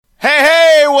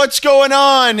what's going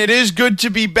on? It is good to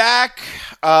be back.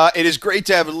 It is great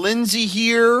to have Lindsey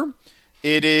here.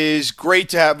 It is great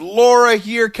to have Laura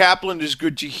here. Kaplan, it is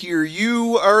good to hear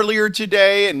you earlier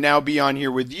today and now be on here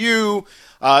with you.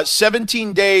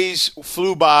 17 days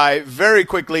flew by very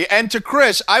quickly. And to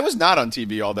Chris, I was not on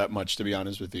TV all that much, to be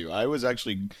honest with you. I was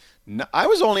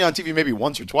only on TV maybe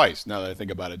once or twice, now that I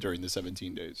think about it, during the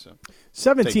 17 days. So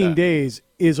 17 days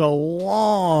is a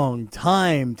long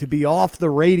time to be off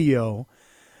the radio.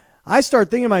 I start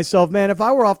thinking to myself, man, if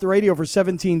I were off the radio for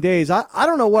 17 days, I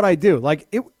don't know what I'd do.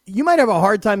 Like, you might have a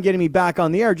hard time getting me back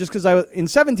on the air just because in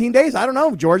 17 days, I don't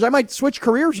know, George, I might switch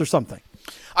careers or something.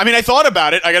 I mean, I thought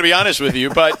about it, I got to be honest with you,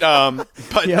 but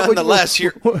yeah, nonetheless,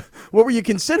 what were you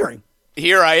considering?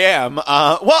 Here I am.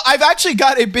 Well, I've actually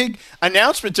got a big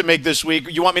announcement to make this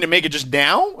week. You want me to make it just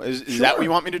now? Is Sure. that what you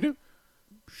want me to do?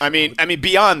 I mean,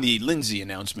 beyond the Lindsey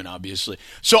announcement, obviously.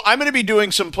 So I'm going to be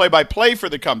doing some play-by-play for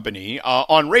the company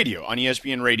on radio, on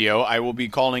ESPN Radio. I will be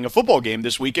calling a football game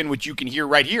this weekend, which you can hear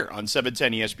right here on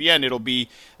 710 ESPN. It'll be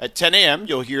at 10 a.m.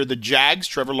 You'll hear the Jags,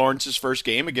 Trevor Lawrence's first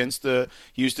game against the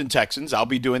Houston Texans. I'll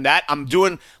be doing that. I'm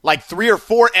doing like 3 or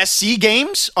 4 SC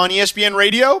games on ESPN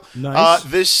Radio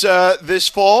this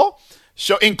fall.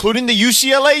 So, including the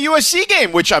UCLA-USC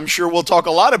game, which I'm sure we'll talk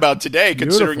a lot about today,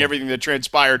 considering everything that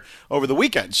transpired over the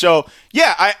weekend. So,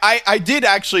 yeah, I did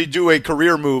actually do a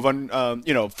career move.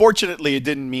 Fortunately, it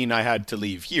didn't mean I had to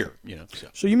leave here.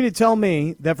 So you mean to tell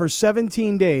me that for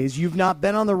 17 days you've not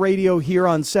been on the radio here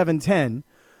on 710,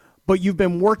 but you've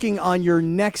been working on your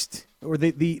next, or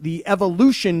the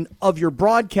evolution of your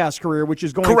broadcast career, which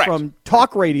is going from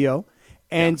talk radio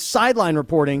and sideline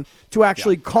reporting to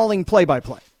actually calling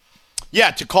play-by-play?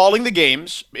 Yeah, to calling the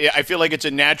games. I feel like it's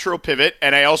a natural pivot,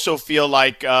 and I also feel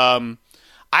like, I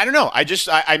don't know,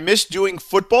 I miss doing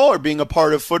football or being a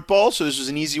part of football, so this was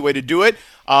an easy way to do it.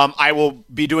 I will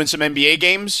be doing some NBA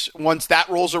games once that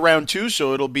rolls around too,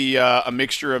 so it'll be a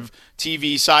mixture of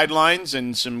TV sidelines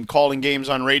and some calling games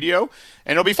on radio,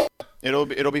 and it'll be fun. It'll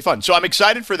be fun. So I'm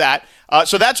excited for that.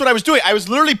 So that's what I was doing. I was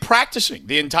literally practicing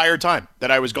the entire time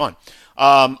that I was gone.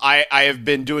 I have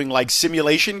been doing like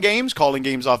simulation games, calling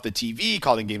games off the TV,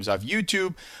 calling games off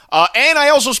YouTube. And I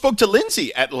also spoke to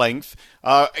Lindsey at length,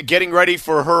 getting ready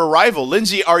for her arrival.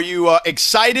 Lindsey, are you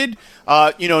excited?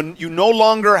 You no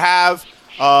longer have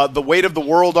the weight of the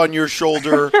world on your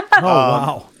shoulder.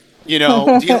 Wow.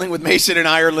 Dealing with Mason in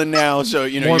Ireland now. So,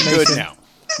 you're good now.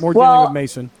 More dealing with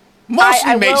Mason.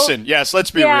 Mostly Mason. Yes,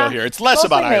 let's be real here. It's less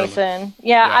about Ireland. Mason.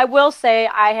 Yeah, I will say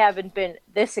I haven't been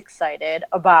this excited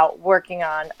about working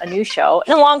on a new show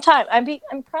in a long time.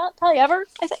 I'm probably ever,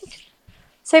 I think.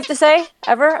 Safe to say,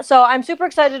 ever. So I'm super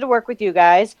excited to work with you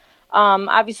guys.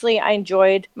 Obviously, I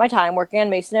enjoyed my time working on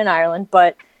Mason in Ireland,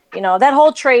 but, that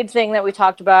whole trade thing that we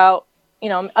talked about,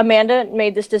 Amanda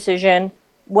made this decision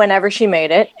whenever she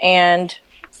made it, and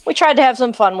we tried to have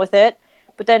some fun with it.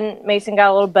 But then Mason got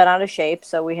a little bent out of shape,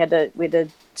 so we had to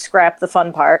scrap the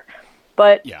fun part.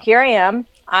 But here I am.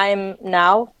 I'm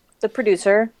now the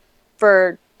producer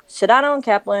for Sedano and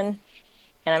Kaplan,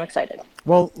 and I'm excited.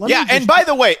 Well, and by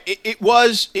the way, it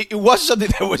was something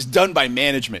that was done by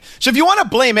management. So if you want to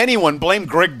blame anyone, blame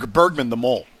Greg Bergman, the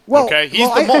mole.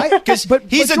 He's the mole because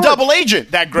he's a double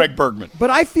agent. That Greg Bergman. But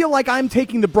I feel like I'm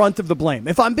taking the brunt of the blame.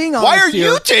 If I'm being honest, why are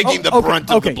you taking the brunt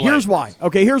of the blame?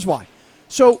 Here's why.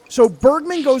 So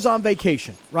Bergman goes on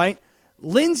vacation, right?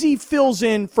 Lindsey fills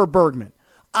in for Bergman.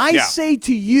 I say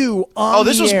to you on the air. Oh,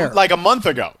 this was like a month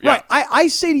ago. Yeah. Right. I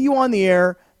say to you on the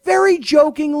air, very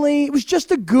jokingly, it was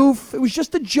just a goof. It was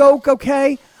just a joke,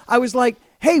 okay? I was like,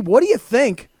 hey, what do you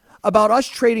think about us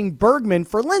trading Bergman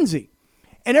for Lindsey?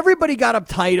 And everybody got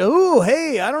uptight. Oh,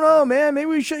 hey, I don't know, man. Maybe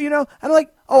we should, And I'm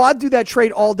like, I'd do that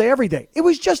trade all day, every day. It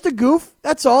was just a goof.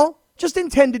 That's all. Just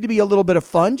intended to be a little bit of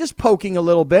fun, just poking a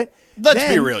little bit. Let's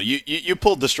be real. You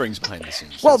pulled the strings behind the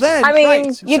scenes. Well, then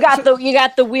you got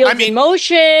the wheels in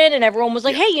motion, and everyone was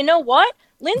like, "Hey, you know what?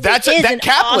 Lindsey is an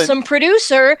awesome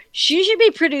producer. She should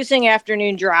be producing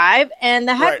Afternoon Drive." And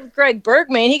the heck of Greg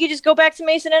Bergman, he could just go back to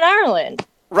Mason in Ireland.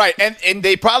 Right, and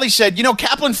they probably said,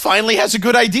 Kaplan finally has a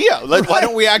good idea. Why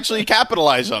don't we actually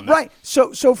capitalize on that? Right.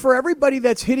 So for everybody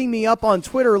that's hitting me up on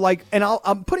Twitter, and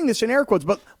I'm putting this in air quotes,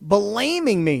 but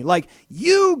blaming me, like,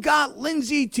 you got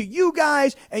Lindsey to you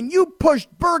guys, and you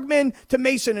pushed Bergman to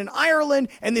Mason in Ireland,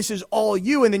 and this is all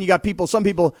you. And then you got some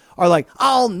people are like,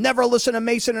 I'll never listen to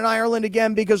Mason in Ireland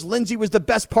again because Lindsey was the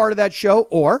best part of that show,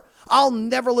 or I'll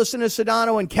never listen to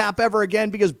Sedano and Cap ever again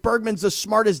because Bergman's the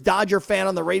smartest Dodger fan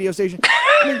on the radio station.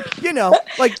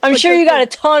 I'm sure you got a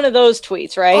ton of those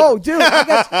tweets, right? Oh, dude. I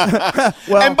got,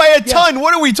 well, and by a ton,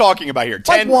 what are we talking about here?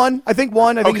 10? Like one. I think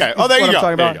one. I think okay. is There what you I'm go.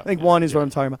 talking There about. you go. I think one is what I'm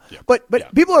talking about. Yeah.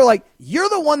 But people are like, you're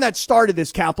the one that started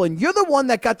this, Kaplan. You're the one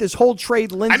that got this whole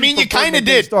trade Lindsey. I mean, you kind of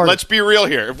did. Started. Let's be real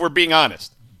here, if we're being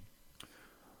honest.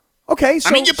 Okay.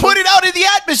 So, you put it out in the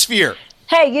atmosphere.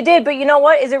 Hey, you did, but you know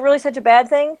what? Is it really such a bad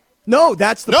thing? No,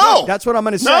 that's the point. That's what I'm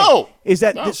going to say. No. Is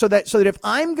that so that if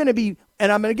I'm going to be,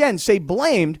 and I'm going to again say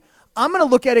blamed, I'm going to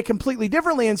look at it completely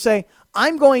differently and say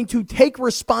I'm going to take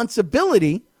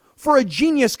responsibility for a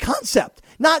genius concept,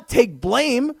 not take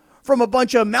blame from a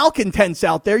bunch of malcontents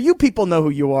out there. You people know who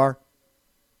you are.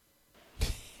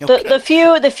 The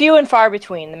few and far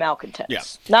between, the malcontents. Yeah.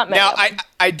 Not many. Now,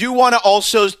 I do want to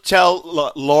also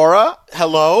tell Laura,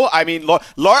 hello. I mean,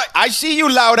 Laura, I see you,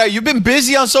 Laura. You've been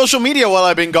busy on social media while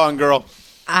I've been gone, girl.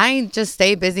 I just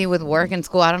stay busy with work and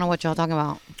school. I don't know what y'all talking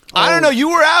about. I don't know. You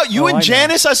were out. You and I know.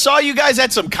 Janice, I saw you guys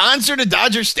at some concert at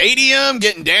Dodger Stadium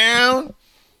getting down.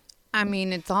 I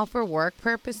mean, it's all for work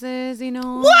purposes, you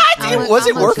know. What? Was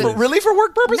it really for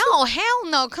work purposes? No, hell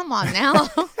no. Come on now.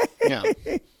 Yeah.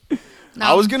 No.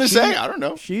 I was going to say, I don't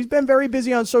know. She's been very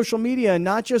busy on social media, and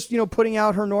not just putting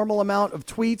out her normal amount of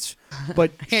tweets,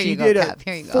 but she did a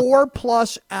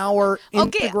 4+ hour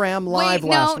Instagram live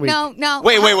last week. No.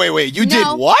 Wait. You did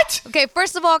what? Okay,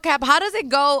 first of all, Cap, how does it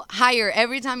go higher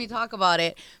every time you talk about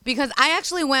it? Because I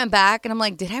actually went back and I'm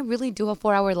like, did I really do a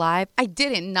 4-hour live? I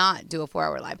didn't not do a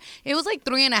 4-hour live. It was like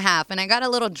 3.5, and I got a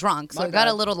little drunk, so it got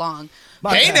a little long.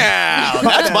 Hey now,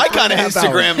 that's my kind of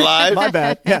Instagram live. My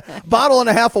bad. Yeah, bottle and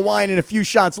a half of wine and a few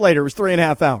shots later. It was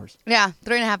 3.5 hours. Yeah,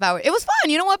 3.5 hours. It was fun.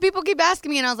 You know what? People keep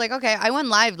asking me, and I was like, okay, I went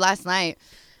live last night.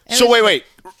 So wait.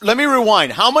 Let me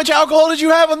rewind. How much alcohol did you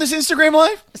have on this Instagram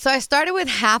live? So I started with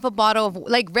half a bottle of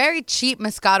very cheap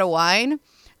Moscato wine.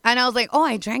 And I was like,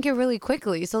 I drank it really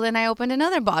quickly. So then I opened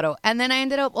another bottle. And then I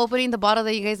ended up opening the bottle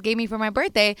that you guys gave me for my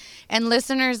birthday. And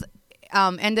listeners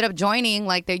ended up joining,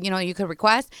 you could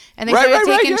request. And they started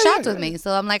taking shots with me.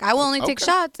 So I'm like, I will only take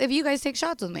shots if you guys take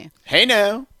shots with me. Hey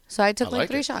now. So I took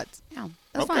 3 shots. Yeah,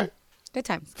 that's fine. Good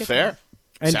times. Fair. Times.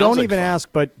 And don't even ask,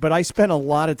 but I spent a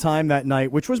lot of time that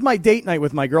night, which was my date night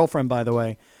with my girlfriend, by the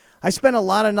way. I spent a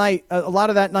lot of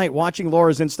that night watching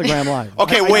Laura's Instagram live.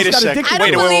 Okay, wait a second.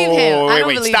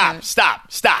 Wait.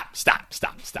 Stop.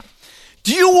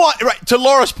 Do you want, to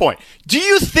Laura's point, do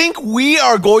you think we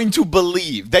are going to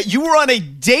believe that you were on a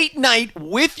date night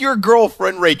with your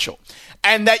girlfriend, Rachel,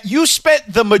 and that you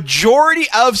spent the majority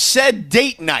of said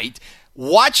date night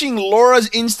watching Laura's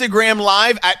Instagram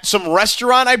live at some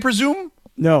restaurant, I presume?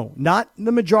 No, not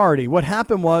the majority. What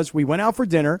happened was we went out for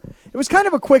dinner. It was kind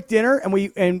of a quick dinner, and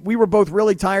we were both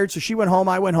really tired, so she went home,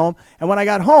 I went home. And when I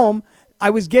got home, I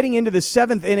was getting into the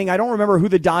 7th inning. I don't remember who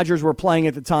the Dodgers were playing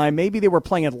at the time. Maybe they were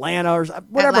playing Atlanta or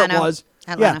whatever it was.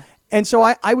 Atlanta. Yeah. And so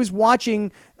I was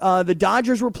watching, the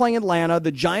Dodgers were playing Atlanta,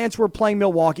 the Giants were playing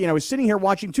Milwaukee, and I was sitting here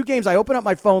watching 2 games. I opened up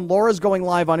my phone, Laura's going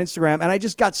live on Instagram, and I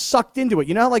just got sucked into it.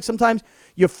 You know how sometimes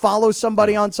you follow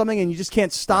somebody on something and you just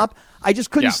can't stop? I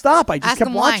just couldn't stop. I just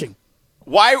kept watching.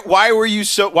 Why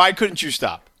couldn't you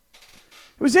stop?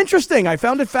 It was interesting. I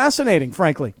found it fascinating,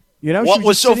 frankly. What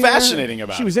was so fascinating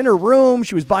about it? She was in her room.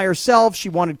 She was by herself. She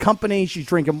wanted company. She's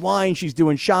drinking wine. She's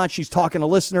doing shots. She's talking to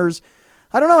listeners.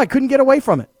 I don't know. I couldn't get away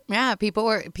from it. Yeah, people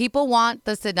want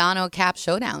the Sedano Cap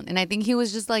showdown, and I think he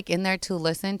was just in there to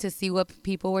listen to see what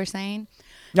people were saying.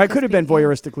 I could have been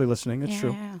voyeuristically listening. That's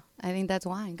true. Yeah, I think that's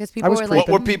why. Because people were what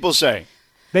were people saying?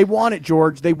 They want it,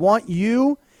 George. They want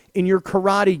you in your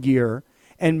karate gear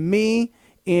and me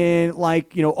in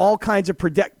all kinds of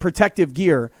protective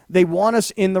gear. They want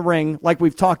us in the ring like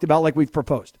we've talked about, like we've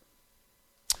proposed.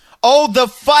 Oh, the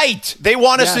fight. They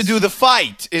want us to do the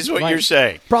fight, is what you're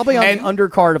saying. Probably on the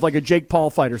undercard of a Jake Paul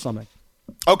fight or something.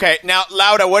 Okay, now,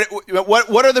 Lauda,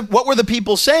 what were the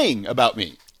people saying about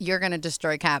me? You're going to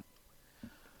destroy Cap.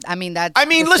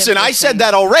 Listen, I said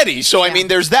that already, so I mean,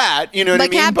 there's that. You know what I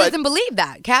mean? Cap doesn't believe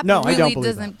that. Cap really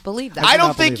doesn't believe that. I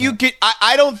don't think you could.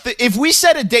 I don't think if we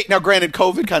set a date. Now, granted,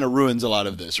 COVID kind of ruins a lot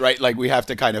of this, right? Like we have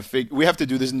to we have to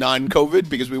do this non-COVID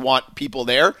because we want people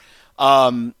there.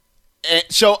 And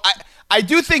so I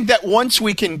do think that once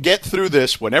we can get through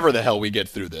this, whenever the hell we get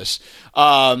through this,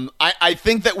 I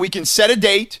think that we can set a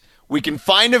date. We can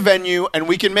find a venue and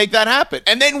we can make that happen.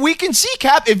 And then we can see,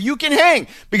 Cap, if you can hang.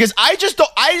 Because I just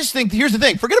think, here's the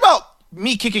thing. Forget about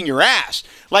me kicking your ass.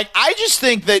 I just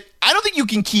think that I don't think you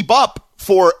can keep up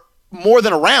for more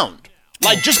than a round.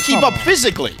 Just keep up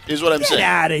physically is what I'm saying. Get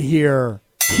out of here.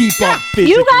 Keep up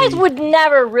physically. You guys would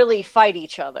never really fight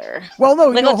each other. Well,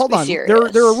 no, hold on.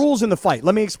 Serious. There are rules in the fight.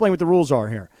 Let me explain what the rules are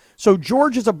here. So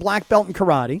George is a black belt in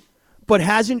karate. but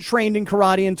hasn't trained in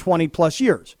karate in 20 plus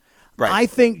years. Right. I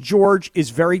think George is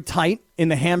very tight in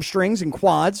the hamstrings and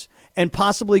quads and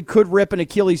possibly could rip an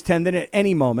Achilles tendon at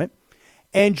any moment.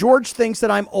 And George thinks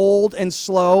that I'm old and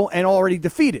slow and already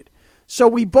defeated. So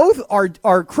we both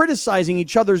are criticizing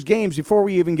each other's games before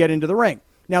we even get into the ring.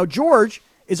 Now, George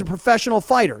is a professional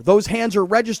fighter. Those hands are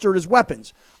registered as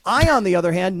weapons. I, on the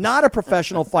other hand, not a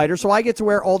professional fighter, so I get to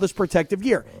wear all this protective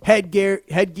gear.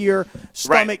 Headgear,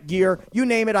 stomach gear, you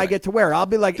name it, I get to wear. I'll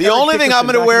be like the only thing I'm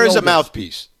going to wear is a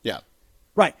mouthpiece. Yeah.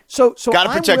 Right. So got to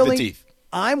protect the teeth.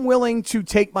 I'm willing to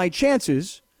take my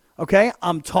chances, okay?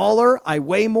 I'm taller, I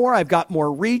weigh more, I've got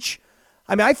more reach.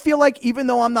 I mean, I feel like even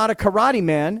though I'm not a karate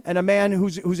man and a man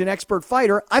who's an expert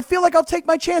fighter, I feel like I'll take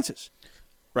my chances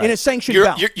in a sanctioned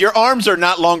bout. Your arms are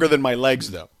not longer than my legs,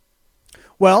 though.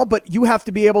 Well, but you have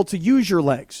to be able to use your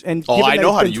legs. And I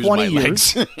know how to use my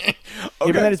legs. Okay.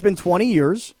 Given that it's been 20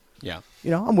 years,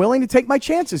 I'm willing to take my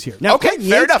chances here. Now, Clinton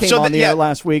fair Yates enough. came on the air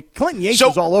last week. Clinton Yates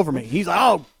was all over me. He's like,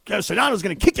 oh, Sedano's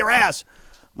going to kick your ass.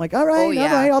 I'm like, all right,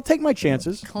 I'll take my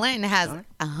chances. Clinton has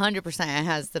 100%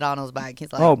 has Sedano's back.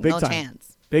 He's like, big no time.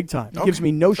 chance. Big time. He gives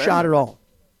me no shot at all.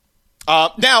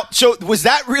 Now, so was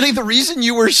that really the reason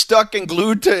you were stuck and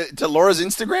glued to Laura's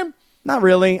Instagram? Not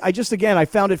really. I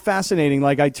found it fascinating.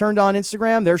 Like, I turned on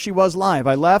Instagram, there she was live.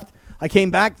 I left. I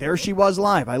came back, there she was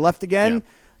live. I left again,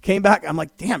 came back. I'm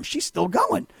like, damn, she's still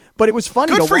going. But it was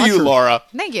funny to watch her. Good for you, Laura.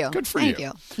 Thank you. Good for you.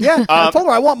 you. Yeah, I told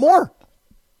her I want more.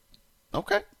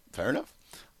 Okay, fair enough.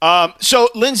 So,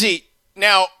 Lindsey,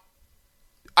 now,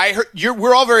 I heard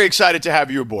we're all very excited to have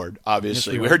you aboard,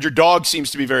 obviously. Yes, we heard your dog seems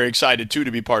to be very excited, too,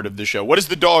 to be part of the show. What is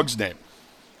the dog's name?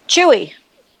 Chewy.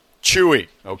 Chewy.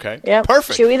 Okay. Yep.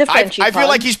 Perfect. Chewy the Frenchie I feel pug.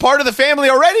 like he's part of the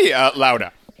family already,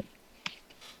 Lauda.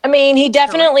 I mean, he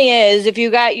definitely is. If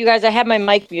you guys, I have my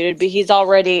mic muted, but he's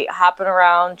already hopping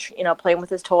around, playing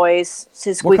with his toys,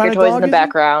 his squeaker toys in the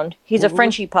background. He's a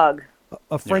Frenchie pug.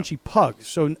 A Frenchie pug.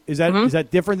 So is that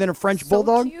different than a French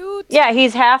bulldog? Cute. Yeah,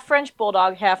 he's half French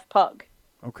bulldog, half pug.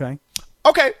 Okay.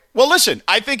 Okay. Well, listen,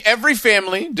 I think every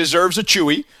family deserves a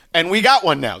Chewy, and we got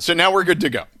one now. So now we're good to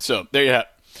go. So there you have it.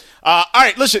 All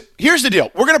right, listen, here's the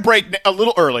deal. We're going to break a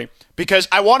little early because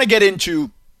I want to get into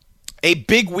a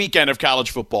big weekend of college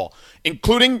football,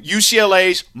 including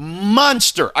UCLA's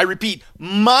monster, I repeat,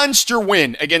 monster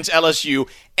win against LSU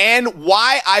and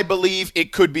why I believe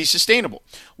it could be sustainable.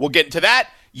 We'll get into that.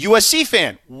 USC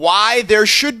fan, why there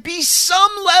should be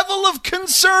some level of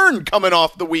concern coming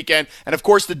off the weekend. And, of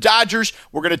course, the Dodgers,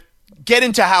 we're going to get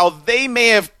into how they may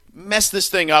have messed this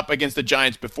thing up against the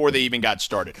Giants before they even got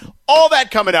started. All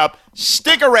that coming up.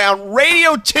 Stick around.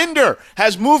 Radio Tinder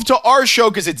has moved to our show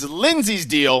because it's Lindsey's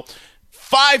deal.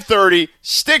 5:30.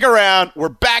 Stick around. We're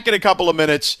back in a couple of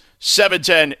minutes.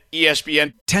 710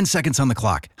 ESPN. 10 seconds on the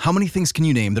clock. How many things can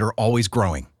you name that are always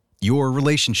growing? Your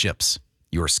relationships,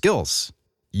 your skills,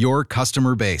 your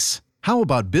customer base. How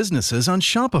about businesses on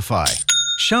Shopify?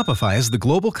 Shopify is the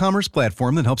global commerce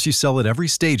platform that helps you sell at every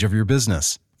stage of your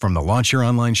business. From the launch your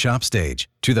online shop stage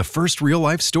to the first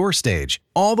real-life store stage,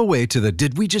 all the way to the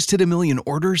did we just hit a million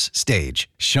orders stage,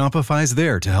 Shopify's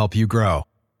there to help you grow.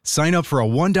 Sign up for a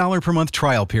 $1 per month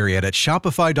trial period at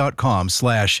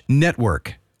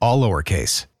shopify.com/network, all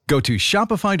lowercase. Go to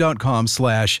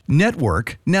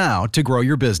shopify.com/network now to grow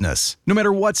your business, no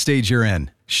matter what stage you're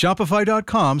in.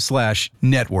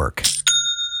 Shopify.com/network.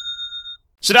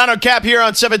 Sedano Cap here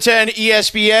on 710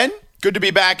 ESPN. Good to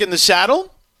be back in the saddle.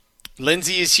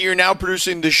 Lindsey is here now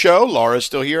producing the show. Laura's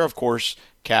still here. Of course,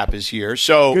 Cap is here.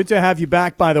 So good to have you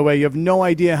back, by the way. You have no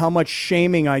idea how much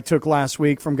shaming I took last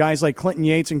week from guys like Clinton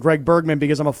Yates and Greg Bergman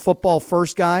because I'm a football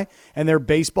first guy and they're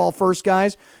baseball first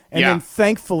guys. And then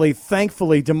thankfully,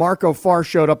 DeMarco Farr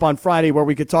showed up on Friday where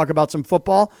we could talk about some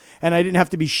football, and I didn't have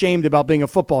to be shamed about being a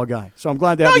football guy. So I'm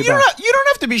glad to have you back. You don't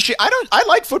have to be shamed. I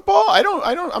like football.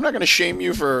 I'm not going to shame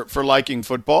you for liking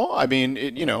football. I mean,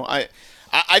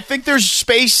 I think there's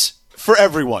space for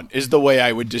everyone is the way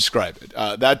I would describe it.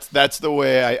 That's the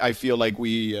way I feel like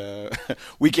we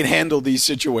can handle these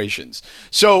situations.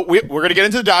 So we're going to get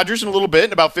into the Dodgers in a little bit,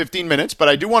 in about 15 minutes, but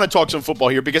I do want to talk some football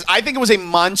here because I think it was a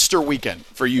monster weekend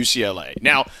for UCLA.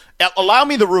 Now, allow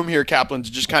me the room here, Kaplan,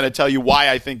 to just kind of tell you why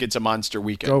I think it's a monster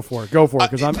weekend. Go for it,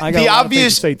 because I got a lot of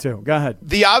things to say too. Go ahead.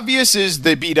 The obvious is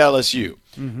they beat LSU.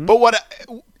 Mm-hmm. But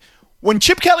when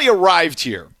Chip Kelly arrived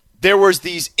here, there was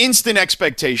these instant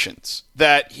expectations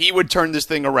that he would turn this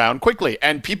thing around quickly,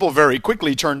 and people very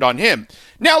quickly turned on him.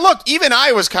 Now, look, even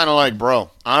I was kind of like, bro,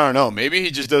 I don't know. Maybe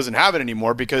he just doesn't have it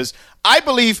anymore because I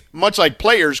believe, much like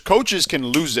players, coaches can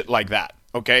lose it like that,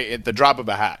 okay, at the drop of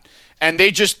a hat. And they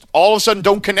just all of a sudden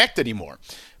don't connect anymore.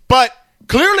 But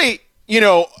clearly,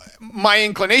 my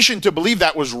inclination to believe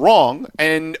that was wrong.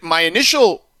 And my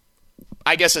initial,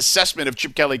 I guess, assessment of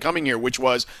Chip Kelly coming here, which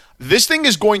was this thing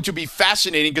is going to be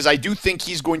fascinating because I do think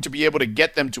he's going to be able to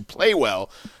get them to play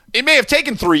well. It may have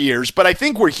taken 3 years, but I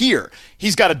think we're here.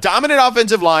 He's got a dominant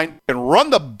offensive line and run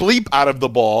the bleep out of the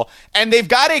ball, and they've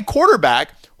got a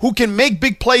quarterback who can make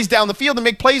big plays down the field and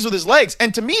make plays with his legs.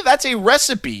 And to me, that's a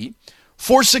recipe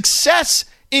for success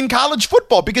in college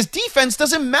football because defense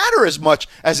doesn't matter as much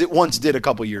as it once did a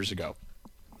couple years ago.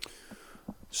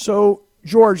 So,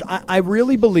 George, I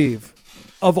really believe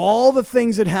of all the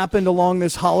things that happened along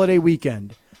this holiday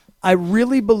weekend, I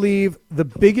really believe the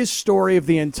biggest story of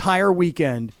the entire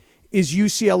weekend is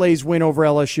UCLA's win over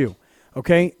LSU.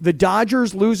 Okay? The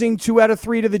Dodgers losing 2 out of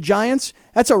 3 to the Giants,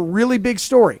 that's a really big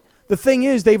story. The thing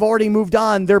is, they've already moved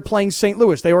on. They're playing St.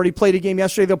 Louis. They already played a game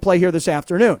yesterday. They'll play here this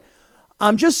afternoon.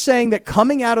 I'm just saying that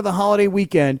coming out of the holiday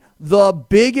weekend, the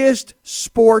biggest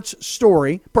sports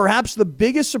story, perhaps the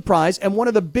biggest surprise, and one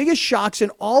of the biggest shocks in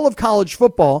all of college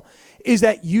football is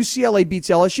that UCLA beats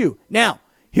LSU. Now,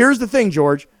 here's the thing,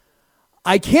 George.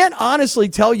 I can't honestly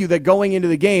tell you that going into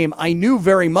the game, I knew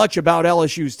very much about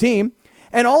LSU's team,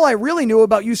 and all I really knew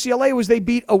about UCLA was they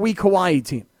beat a weak Hawaii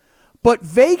team. But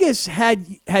Vegas had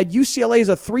UCLA as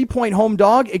a 3-point home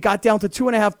dog. It got down to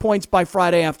 2.5 points by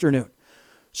Friday afternoon.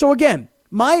 So again,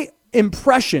 my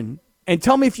impression, and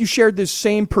tell me if you shared this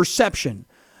same perception,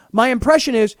 my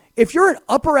impression is if you're an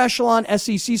upper echelon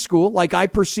SEC school, like I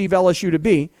perceive LSU to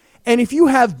be, and if you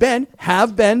have been,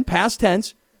 past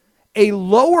tense, a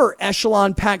lower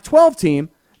echelon Pac-12 team,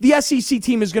 the SEC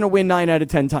team is going to win 9 out of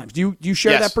 10 times. Do you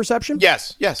share that perception?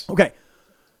 Yes. Okay.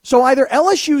 So either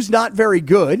LSU's not very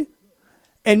good,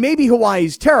 and maybe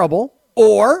Hawaii's terrible,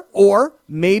 or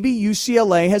maybe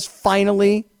UCLA has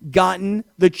finally gotten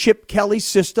the Chip Kelly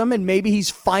system, and maybe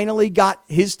he's finally got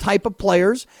his type of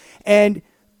players, and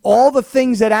all the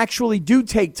things that actually do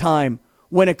take time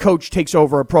when a coach takes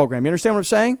over a program. You understand what I'm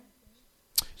saying?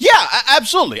 Yeah,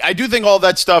 absolutely. I do think all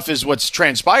that stuff is what's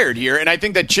transpired here, and I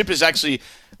think that Chip is actually,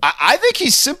 I think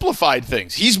he's simplified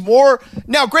things. He's more,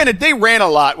 now granted, they ran a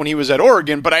lot when he was at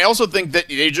Oregon, but I also think that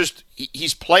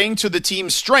he's playing to the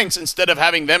team's strengths instead of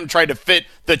having them try to fit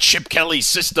the Chip Kelly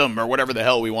system or whatever the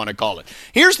hell we want to call it.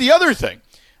 Here's the other thing.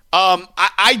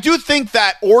 I do think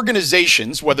that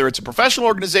organizations, whether it's a professional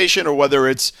organization or whether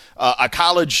it's a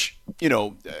college,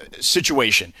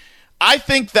 situation, I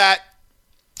think that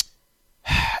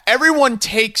everyone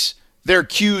takes their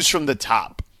cues from the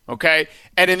top, okay?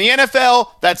 And in the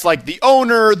NFL, that's like the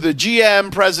owner, the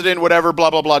GM, president, whatever, blah,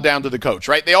 blah, blah, down to the coach,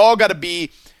 right? They all got to be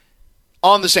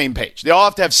on the same page. They all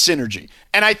have to have synergy.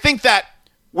 And I think that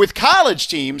with college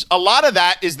teams, a lot of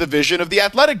that is the vision of the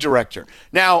athletic director.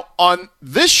 Now, on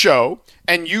this show,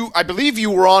 and I believe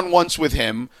you were on once with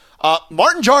him,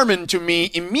 Martin Jarman, to me,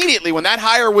 immediately when that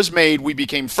hire was made, we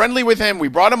became friendly with him. We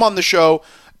brought him on the show,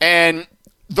 and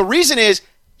the reason is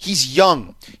he's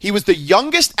young. He was the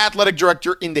youngest athletic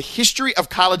director in the history of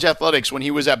college athletics when he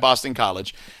was at Boston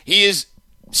College. He is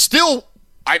still,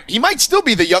 he might still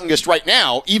be the youngest right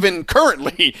now, even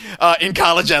currently in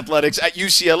college athletics at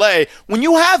UCLA. When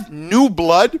you have new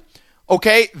blood,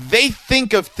 okay, they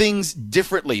think of things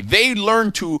differently. They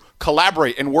learn to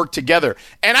collaborate and work together.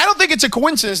 And I don't think it's a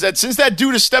coincidence that since that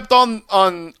dude has stepped on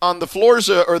the floors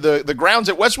or the grounds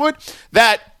at Westwood,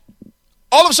 that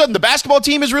all of a sudden the basketball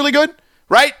team is really good,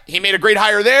 right? He made a great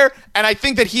hire there, and I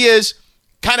think that he has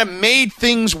kind of made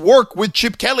things work with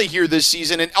Chip Kelly here this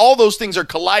season, and all those things are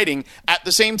colliding at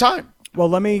the same time. Well,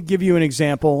 let me give you an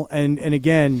example, and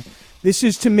again, this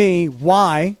is to me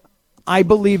why I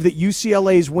believe that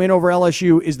UCLA's win over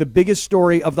LSU is the biggest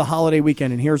story of the holiday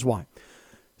weekend, and here's why.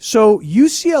 So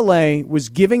UCLA was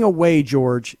giving away,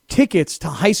 George, tickets to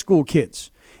high school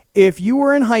kids. If you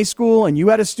were in high school and you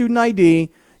had a student ID,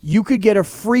 you could get a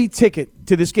free ticket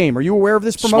to this game. Are you aware of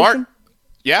this promotion? Smart.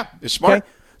 Yeah, it's smart. Okay.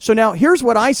 So now here's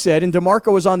what I said, and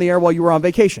DeMarco was on the air while you were on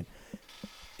vacation.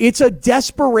 It's a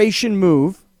desperation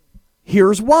move.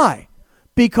 Here's why.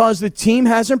 Because the team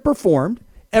hasn't performed.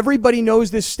 Everybody knows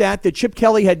this stat that Chip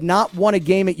Kelly had not won a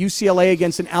game at UCLA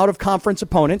against an out-of-conference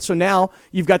opponent. So now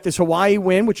you've got this Hawaii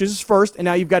win, which is his first, and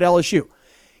now you've got LSU.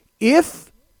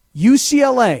 If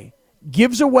UCLA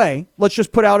gives away, let's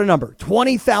just put out a number,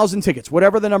 20,000 tickets,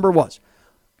 whatever the number was.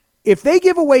 If they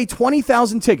give away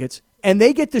 20,000 tickets and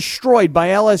they get destroyed by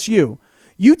LSU,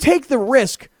 you take the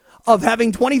risk of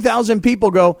having 20,000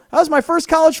 people go, that was my first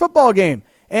college football game,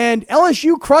 and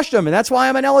LSU crushed them, and that's why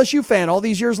I'm an LSU fan all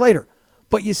these years later.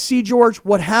 But you see, George,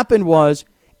 what happened was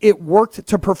it worked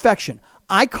to perfection.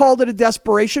 I called it a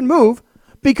desperation move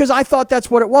because I thought that's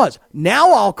what it was.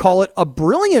 Now I'll call it a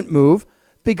brilliant move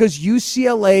because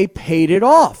UCLA paid it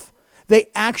off. They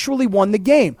actually won the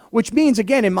game, which means,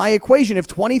 again, in my equation, if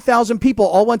 20,000 people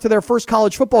all went to their first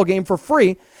college football game for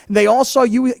free, and they all saw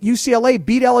UCLA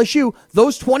beat LSU,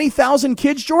 those 20,000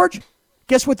 kids, George,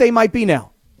 guess what they might be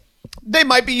now? They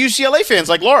might be UCLA fans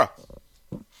like Laura.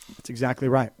 That's exactly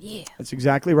right. Yeah. That's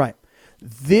exactly right.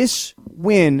 This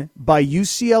win by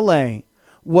UCLA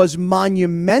was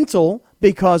monumental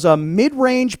because a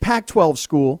mid-range Pac-12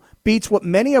 school beats what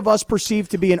many of us perceive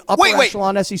to be an upper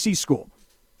echelon SEC school.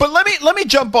 But let me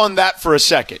jump on that for a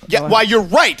second. Yeah, while you're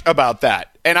right about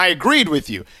that, and I agreed with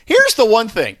you. Here's the one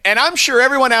thing, and I'm sure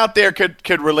everyone out there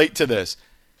could relate to this.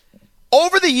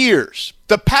 Over the years,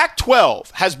 the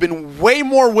Pac-12 has been way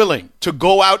more willing to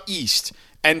go out east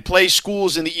and play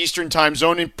schools in the Eastern time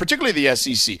zone, and particularly the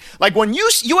SEC. Like when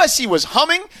USC was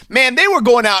humming, man, they were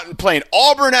going out and playing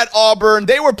Auburn at Auburn.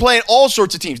 They were playing all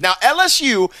sorts of teams. Now,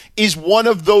 LSU is one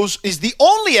of those, is the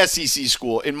only SEC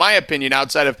school, in my opinion,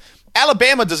 outside of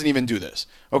Alabama doesn't even do this,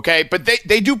 okay? But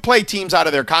they do play teams out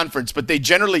of their conference, but they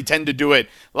generally tend to do it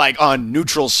like on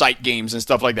neutral site games and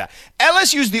stuff like that.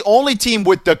 LSU's the only team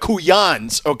with the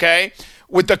Kuyans, okay?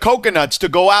 With the coconuts to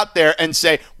go out there and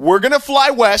say, we're going to fly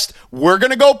west, we're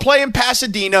going to go play in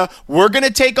Pasadena, we're going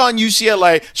to take on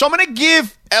UCLA. So I'm going to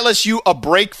give LSU a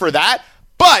break for that,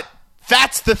 but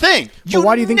that's the thing. But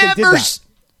why do you think they did that?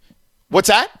 What's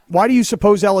that? Why do you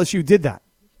suppose LSU did that?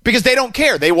 Because they don't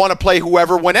care. They want to play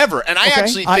whoever, whenever. And I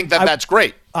actually think that's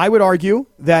great. I would argue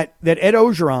that Ed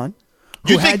Ogeron...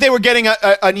 You think they were getting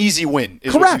an easy win,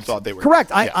 is correct, what you thought they were. Correct.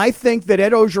 Yeah. I think that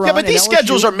Ed Ogeron... Yeah, but these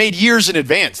schedules are made years in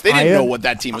advance. They didn't know what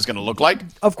that team was going to look like.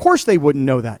 Of course they wouldn't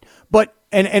know that. But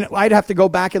and I'd have to go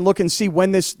back and look and see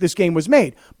when this game was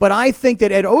made. But I think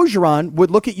that Ed Ogeron would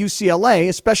look at UCLA,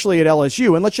 especially at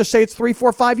LSU, and let's just say it's 3,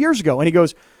 4, 5 years ago, and he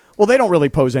goes, well, they don't really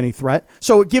pose any threat.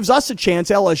 So it gives us a chance,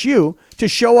 LSU, to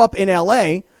show up in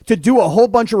L.A., to do a whole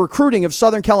bunch of recruiting of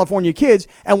Southern California kids.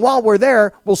 And while we're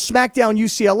there, we'll smack down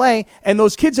UCLA, and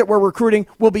those kids that we're recruiting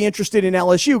will be interested in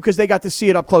LSU because they got to see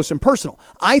it up close and personal.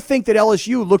 I think that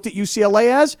LSU looked at UCLA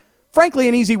as, frankly,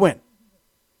 an easy win.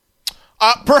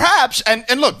 Perhaps. And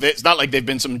look, it's not like they've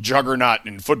been some juggernaut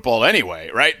in football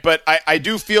anyway, right? But I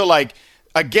do feel like,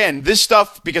 again, this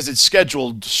stuff, because it's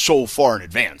scheduled so far in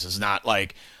advance, is not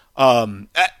like...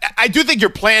 I do think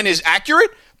your plan is accurate,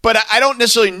 but I don't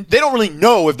necessarily, they don't really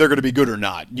know if they're going to be good or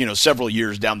not, several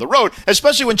years down the road,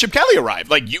 especially when Chip Kelly arrived.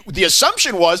 Like the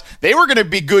assumption was they were going to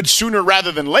be good sooner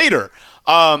rather than later.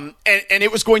 And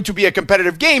it was going to be a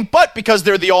competitive game, but because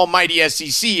they're the almighty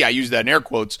SEC, I use that in air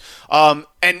quotes,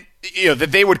 that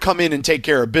they would come in and take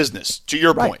care of business, to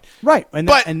your point. Right. And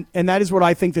that is what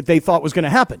I think that they thought was going to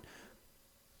happen.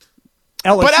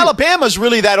 LSU. But Alabama's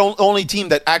really that only team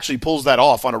that actually pulls that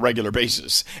off on a regular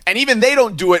basis. And even they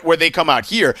don't do it where they come out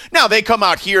here. Now, they come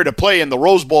out here to play in the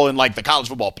Rose Bowl in like the college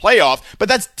football playoff, but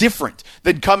that's different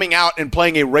than coming out and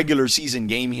playing a regular season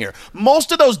game here.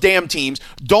 Most of those damn teams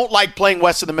don't like playing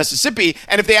west of the Mississippi,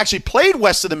 and if they actually played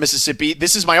west of the Mississippi,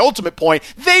 this is my ultimate point,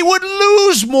 they would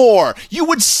lose more. You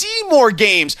would see more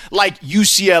games like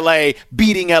UCLA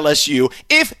beating LSU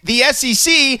if the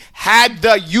SEC had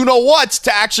the you-know-whats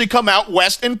to actually come out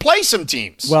west and play some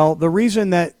teams. Well, the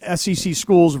reason that SEC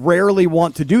schools rarely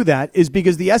want to do that is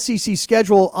because the SEC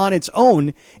schedule on its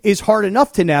own is hard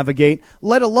enough to navigate,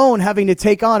 let alone having to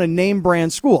take on a name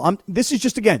brand school. This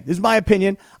is my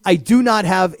opinion. I do not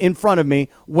have in front of me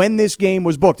when this game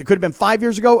was booked. It could have been 5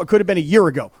 years ago. It could have been a year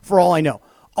ago, for all I know.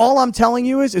 All I'm telling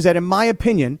you is that in my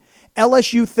opinion,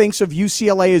 LSU thinks of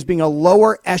UCLA as being a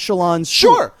lower echelon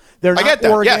school. Sure. They're not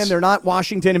Oregon. Yes. They're not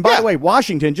Washington. And by the way,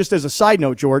 Washington, just as a side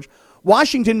note, George,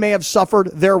 Washington may have suffered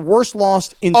their worst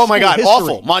loss in oh my God, history.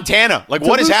 awful. Montana. Like,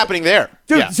 what is happening there?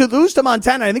 Dude, to lose to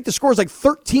Montana, I think the score is like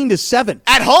 13-7.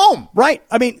 At home. Right.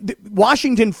 I mean,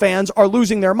 Washington fans are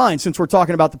losing their minds since we're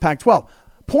talking about the Pac-12.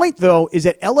 Point, though, is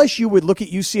that LSU would look at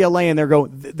UCLA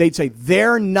and they'd say,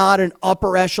 they're not an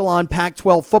upper echelon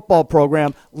Pac-12 football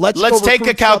program. Let's take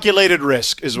a calculated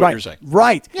risk, is what you're saying.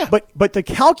 Right. Yeah. But the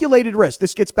calculated risk,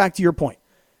 this gets back to your point.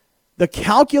 The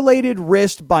calculated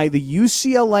risk by the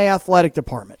UCLA athletic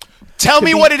department. Tell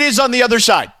me what it is on the other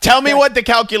side. Tell me what the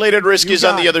calculated risk is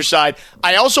on the other side.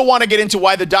 I also want to get into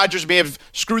why the Dodgers may have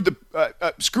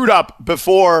screwed up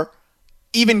before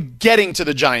even getting to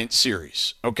the Giants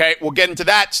series. Okay, we'll get into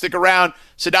that. Stick around.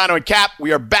 Sedano and Cap,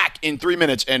 we are back in 3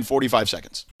 minutes and 45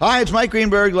 seconds. Hi, it's Mike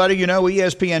Greenberg letting you know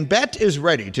ESPN Bet is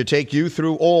ready to take you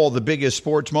through all the biggest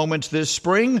sports moments this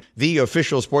spring. The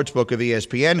official sportsbook of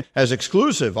ESPN has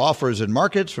exclusive offers and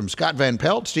markets from Scott Van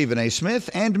Pelt, Stephen A. Smith,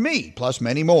 and me, plus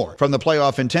many more. From the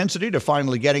playoff intensity to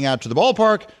finally getting out to the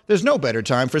ballpark, there's no better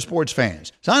time for sports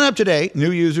fans. Sign up today.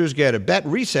 New users get a bet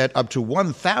reset up to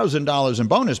 $1,000 in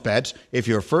bonus bets if if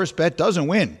your first bet doesn't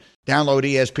win. Download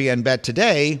ESPN Bet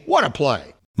today. What a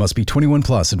play. Must be 21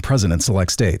 plus and present in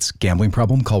select states. Gambling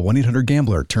problem? Call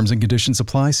 1-800-GAMBLER. Terms and conditions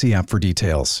apply. See app for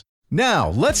details. Now,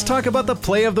 let's talk about the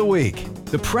play of the week.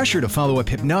 The pressure to follow up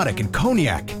Hypnotic and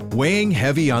Cognac, weighing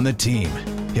heavy on the team.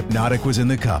 Hypnotic was in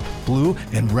the cup, blue,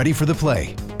 and ready for the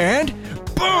play. And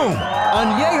boom!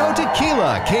 Añejo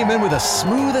Tequila came in with a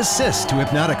smooth assist to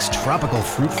Hypnotic's tropical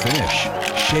fruit finish.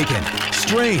 Shaken,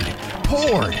 strained,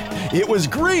 poured. It was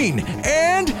green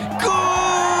and good!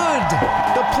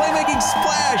 The playmaking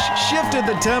splash shifted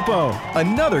the tempo.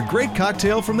 Another great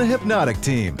cocktail from the Hypnotic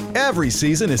team. Every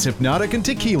season is Hypnotic and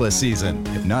Tequila season.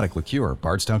 Hypnotic Liqueur,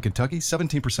 Bardstown, Kentucky,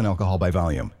 17% alcohol by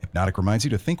volume. Hypnotic reminds you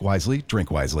to think wisely,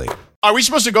 drink wisely. Are we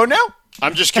supposed to go now?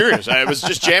 I'm just curious. I was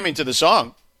just jamming to the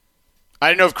song. I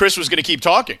didn't know if Chris was going to keep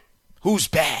talking. Who's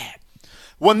bad?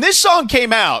 When this song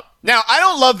came out, now I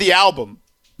don't love the album,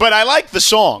 but I like the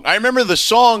song. I remember the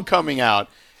song coming out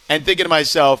and thinking to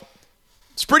myself,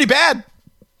 it's pretty bad.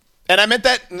 And I meant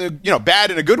that,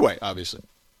 bad in a good way, obviously.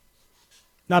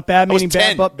 Not bad meaning bad,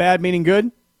 10. but bad meaning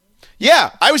good?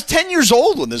 Yeah, I was 10 years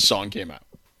old when this song came out.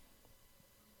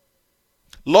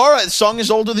 Laura, the song is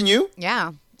older than you?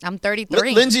 Yeah, I'm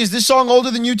 33. Lindsey, is this song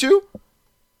older than you too?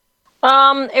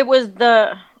 It was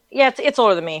it's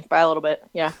older than me by a little bit.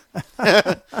 Yeah.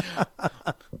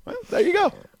 Well, there you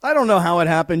go. I don't know how it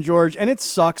happened, George, and it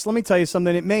sucks. Let me tell you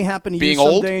something. It may happen to Being you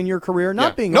old? someday in your career.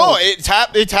 Not being no, old.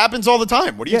 it happens all the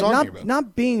time. What are you talking about?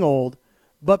 Not being old,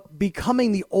 but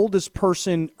becoming the oldest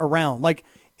person around. Like,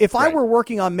 if I were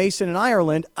working on Mason in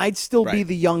Ireland, I'd still be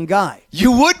the young guy.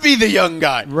 You would be the young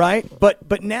guy. Right?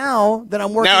 But now that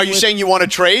I'm working Now, are you saying you want to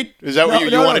trade? Is that what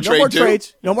you want to trade more too?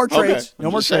 Trades. No more trades. Okay,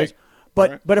 No more trades.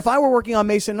 But if I were working on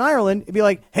Mason in Ireland, it'd be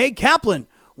like, hey, Kaplan,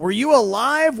 were you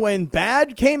alive when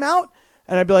Bad came out?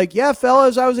 And I'd be like, yeah,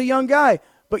 fellas, I was a young guy.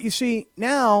 But you see,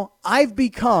 now I've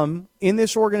become, in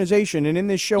this organization and in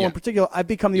this show in particular, I've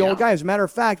become the old guy. As a matter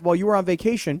of fact, while you were on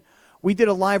vacation, we did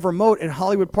a live remote at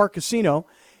Hollywood Park Casino.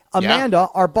 Amanda,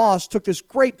 our boss, took this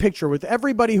great picture with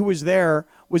everybody who was there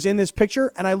was in this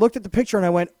picture. And I looked at the picture and I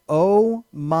went, oh,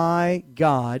 my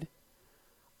God.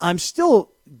 I'm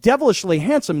still devilishly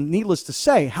handsome, needless to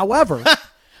say. However,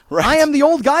 I am the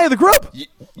old guy of the group.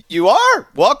 You are.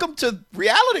 Welcome to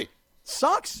reality.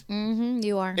 Sucks. Mm-hmm,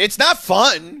 you are. It's not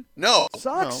fun. No.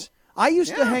 Sucks. No. I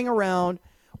used to hang around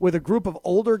with a group of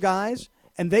older guys,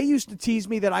 and they used to tease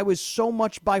me that I was so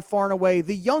much by far and away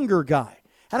the younger guy.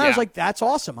 And I was like, that's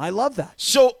awesome. I love that.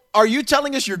 So are you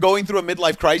telling us you're going through a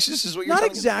midlife crisis is what you're Not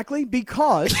telling exactly,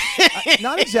 because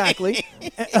not exactly.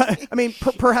 I mean,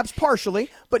 perhaps partially,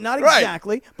 but not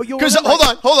exactly. But you'll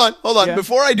hold on. Yeah.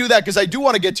 Before I do that, because I do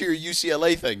want to get to your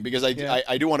UCLA thing, because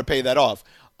I do want to pay that off.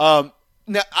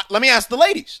 Now, let me ask the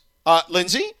ladies.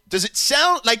 Lindsey, does it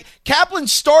sound like Kaplan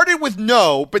started with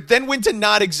no, but then went to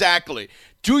not exactly?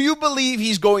 Do you believe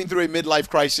he's going through a midlife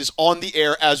crisis on the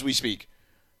air as we speak?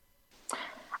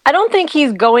 I don't think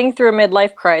he's going through a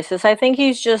midlife crisis. I think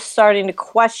he's just starting to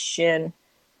question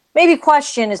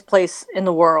his place in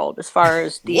the world as far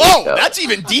as the Whoa, that's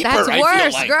even deeper. That's I worse,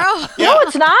 feel like. girl. Yeah. No,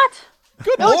 it's not.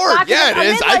 Good No, Lord. it's not, Yeah, it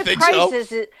is. I think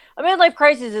so. A midlife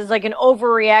crisis is like an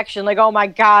overreaction. Like, oh my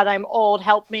God, I'm old.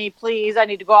 Help me, please. I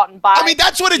need to go out and buy. I mean,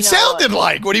 that's what it sounded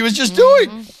like, what he was just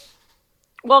doing.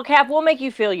 Well, Cap, we'll make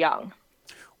you feel young.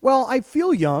 Well, I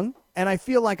feel young, and I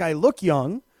feel like I look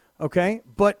young, okay?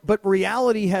 But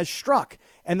reality has struck.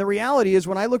 And the reality is,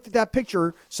 when I looked at that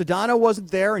picture, Sedano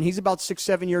wasn't there, and he's about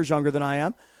 6-7 years younger than I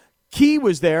am. Key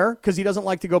was there, because he doesn't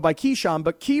like to go by Keyshawn,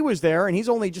 but Key was there, and he's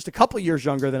only just a couple years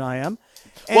younger than I am.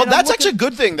 And Well, that's actually a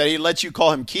good thing that he lets you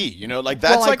call him Key. You know, like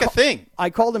that's a thing. I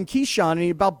called him Keyshawn, and he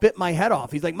about bit my head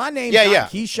off. He's like, my name's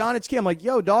not Keyshawn, it's Key. I'm like,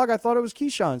 yo, dog, I thought it was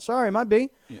Keyshawn. Sorry, my B.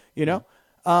 You know?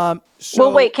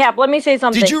 Well, wait, Cap, let me say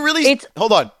something. Did you really?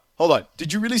 Hold on.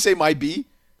 Did you really say my B?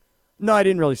 No, I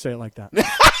didn't really say it like that.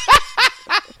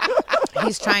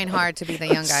 He's trying hard to be the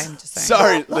young guy. I'm just saying.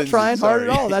 Sorry, Not Lindsey, trying hard at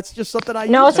all. That's just something I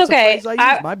use. No, it's That's a okay. phrase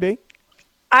I use. My B.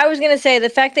 I was going to say the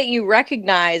fact that you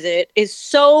recognize it is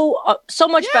so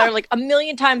much better, like a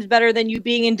million times better than you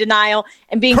being in denial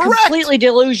and being completely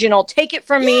delusional. Take it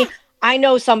from me. I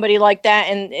know somebody like that,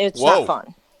 and it's not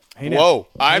fun. Whoa.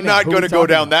 I'm not going to go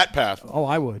down that path. Oh,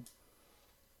 I would.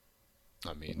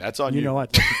 I mean, that's on you. You know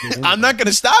what? I'm not going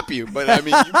to stop you, but I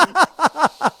mean,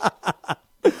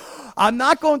 I'm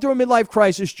not going through a midlife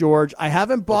crisis, George. I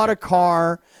haven't bought a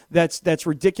car that's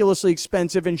ridiculously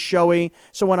expensive and showy.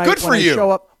 So when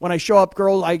I show up,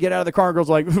 girls, I get out of the car and girls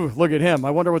are like, look at him.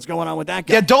 I wonder what's going on with that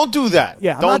guy. yeah, don't do that.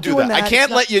 Yeah, I'm don't not do doing that. I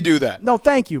can't let you do that. No,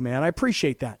 thank you, man. I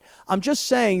appreciate that. I'm just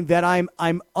saying that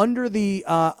I'm under the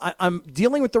I'm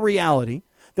dealing with the reality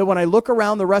that when I look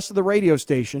around the rest of the radio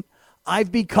station,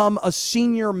 I've become a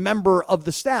senior member of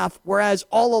the staff, whereas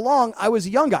all along I was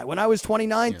a young guy. When I was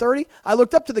 29, 30, I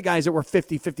looked up to the guys that were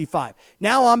 50, 55.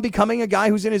 Now I'm becoming a guy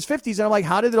who's in his 50s, and I'm like,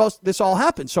 how did this all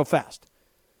happen so fast?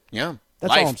 Yeah.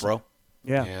 That's all I'm life, saying. bro.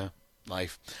 Yeah.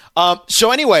 Life.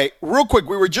 So anyway, real quick,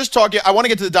 we were just talking. I want to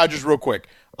get to the Dodgers real quick.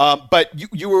 But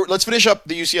you were. Let's finish up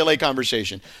the UCLA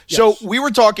conversation. Yes. So we were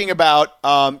talking about.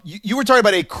 You were talking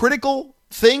about a critical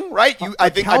thing, right? I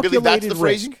believe that's the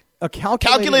phrasing. A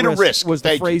calculated risk was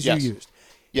the phrase you used.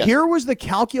 Yes. Here was the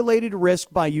calculated risk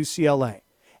by UCLA.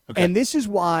 Okay. And this is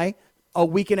why a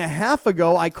week and a half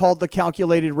ago I called the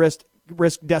calculated risk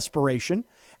desperation,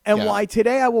 and why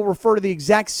today I will refer to the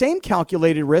exact same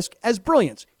calculated risk as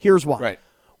brilliance. Here's why. Right.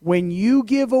 When you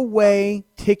give away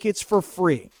tickets for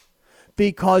free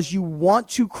because you want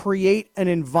to create an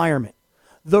environment,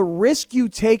 the risk you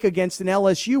take against an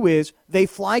LSU is they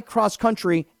fly cross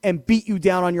country and beat you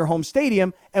down on your home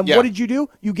stadium. And what did you do?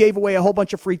 You gave away a whole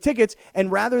bunch of free tickets.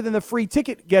 And rather than the free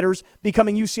ticket getters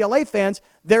becoming UCLA fans,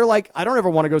 they're like, I don't ever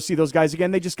want to go see those guys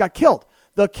again. They just got killed.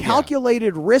 The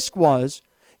calculated risk was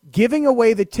giving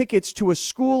away the tickets to a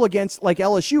school against like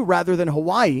LSU rather than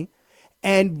Hawaii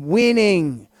and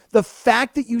winning. The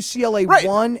fact that UCLA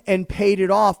won and paid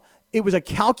it off, it was a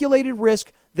calculated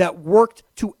risk that worked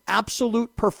to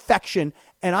absolute perfection.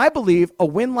 And I believe a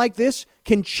win like this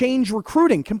can change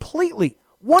recruiting completely.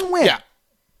 One win.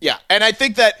 Yeah. And I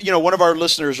think that, one of our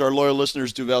listeners, our loyal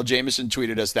listeners, Duval Jameson,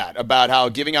 tweeted us that about how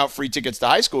giving out free tickets to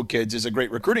high school kids is a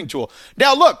great recruiting tool.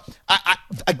 Now, look,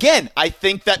 I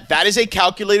think that is a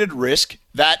calculated risk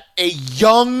that a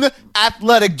young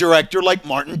athletic director like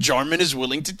Martin Jarman is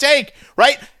willing to take,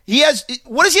 right?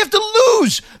 What does he have to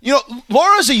lose?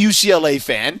 Laura's a UCLA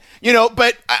fan,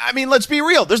 but I mean, let's be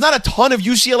real. There's not a ton of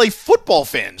UCLA football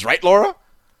fans, right, Laura?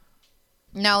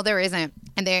 No, there isn't.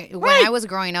 And when I was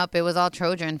growing up, it was all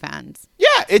Trojan fans.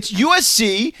 Yeah, it's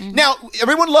USC. Mm-hmm. Now,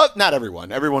 not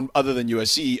everyone other than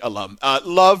USC alum,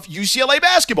 love UCLA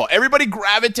basketball. Everybody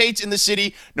gravitates in the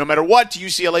city, no matter what, to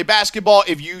UCLA basketball.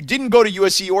 If you didn't go to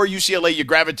USC or UCLA, you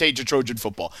gravitate to Trojan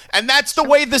football. And that's the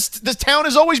way this town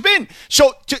has always been.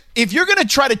 So if you're going to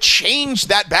try to change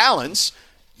that balance,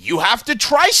 you have to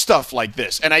try stuff like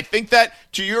this. And I think that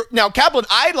now, Kaplan,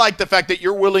 I like the fact that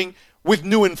you're willing with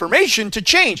new information to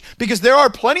change, because there are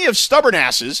plenty of stubborn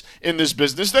asses in this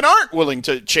business that aren't willing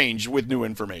to change with new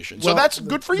information. So that's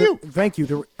good for you. Thank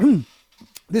you.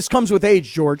 This comes with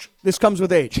age, George. This comes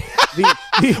with age.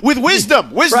 With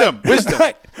wisdom.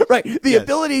 Right. The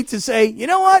ability to say, you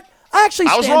know what? I actually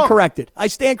stand corrected. I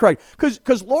stand corrected.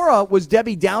 Because Laura was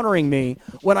Debbie Downering me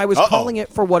when I was calling it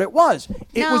for what it was.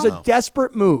 It was a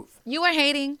desperate move. You were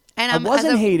hating. And I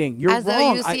wasn't hating. You're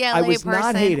wrong. As a UCLA I was person,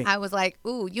 not hating. I was like,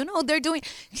 ooh, they're doing.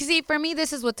 See, for me,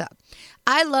 this is what's up.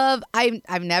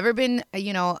 I've never been,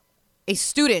 a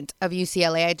student of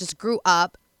UCLA. I just grew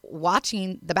up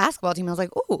watching the basketball team. I was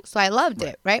like, ooh, so I loved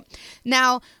it, right?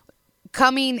 Now,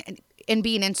 coming and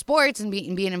being in sports and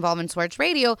being involved in sports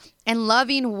radio and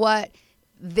loving what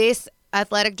this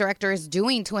athletic director is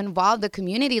doing to involve the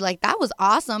community, like, that was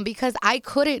awesome, because I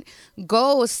couldn't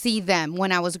go see them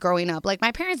when I was growing up. Like,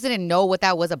 my parents didn't know what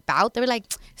that was about. They were like,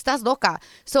 estás loca.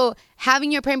 So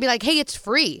having your parent be like, hey, it's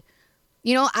free.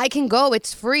 I can go.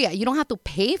 It's free. You don't have to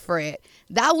pay for it.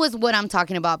 That was what I'm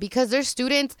talking about, because there's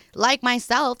students like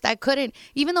myself that couldn't,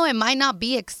 even though it might not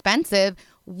be expensive,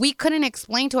 we couldn't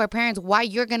explain to our parents why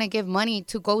you're going to give money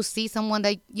to go see someone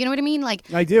that, you know what I mean?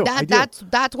 Like, I do.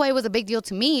 That's why it was a big deal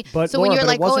to me. But so Laura, when you're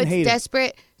like, oh, it's hating.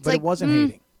 desperate. It's but it wasn't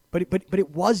hating. But it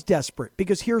was desperate,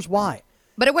 because here's why.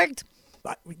 But it worked.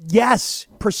 Yes,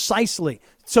 precisely.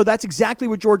 So that's exactly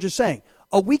what George is saying.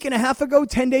 A week and a half ago,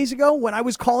 10 days ago, when I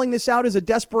was calling this out as a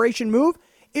desperation move,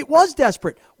 it was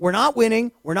desperate. We're not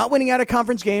winning. We're not winning out of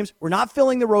conference games. We're not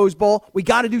filling the Rose Bowl. We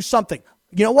got to do something.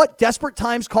 You know what? Desperate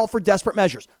times call for desperate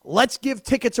measures. Let's give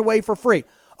tickets away for free.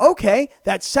 Okay,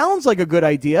 that sounds like a good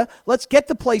idea. Let's get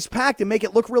the place packed and make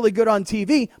it look really good on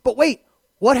TV. But wait,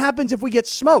 what happens if we get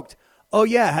smoked? Oh,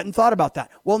 yeah, I hadn't thought about that.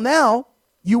 Well, now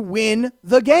you win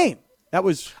the game. I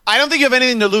don't think you have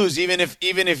anything to lose, even if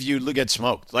you get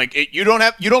smoked. Like, you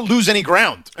don't lose any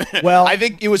ground. Well, I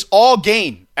think it was all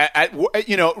gain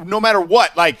no matter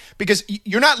what. Like, because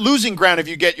you're not losing ground if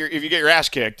you get your ass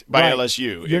kicked by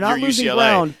LSU. You're not losing UCLA.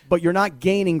 ground, but you're not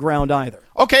gaining ground either.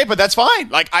 Okay, but that's fine.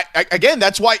 Like, again,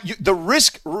 that's why the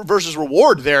risk versus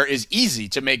reward there is easy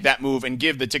to make that move and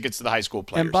give the tickets to the high school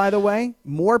players. And by the way,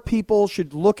 more people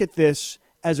should look at this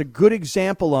as a good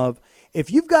example of, if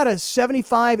you've got a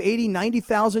 75, 80,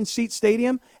 90,000 seat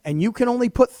stadium and you can only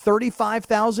put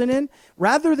 35,000 in,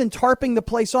 rather than tarping the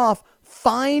place off,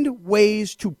 find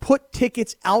ways to put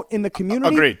tickets out in the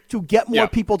community Agreed. to get more Yeah.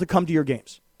 people to come to your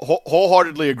games.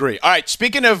 Wholeheartedly agree. All right,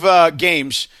 speaking of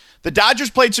games, the Dodgers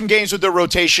played some games with their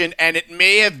rotation, and it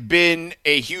may have been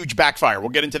a huge backfire. We'll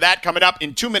get into that coming up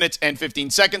in 2 minutes and 15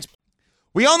 seconds.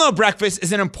 We all know breakfast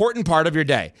is an important part of your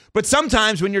day, but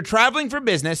sometimes when you're traveling for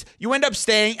business, you end up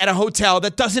staying at a hotel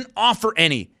that doesn't offer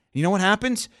any. You know what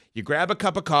happens? You grab a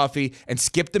cup of coffee and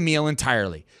skip the meal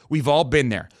entirely. We've all been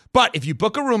there. But if you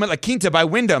book a room at La Quinta by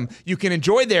Wyndham, you can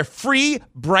enjoy their free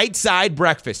Bright Side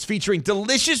breakfast featuring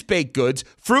delicious baked goods,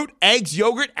 fruit, eggs,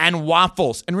 yogurt, and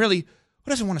waffles. And really, who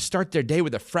doesn't want to start their day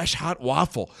with a fresh, hot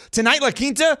waffle? Tonight, La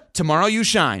Quinta, tomorrow you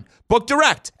shine. Book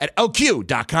direct at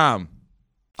lq.com.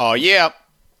 Oh, yeah.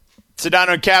 Sedano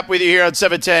and Cap with you here on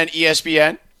 710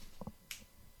 ESPN.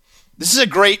 This is a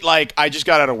great, I just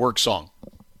got out of work song.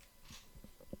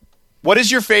 What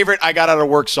is your favorite I got out of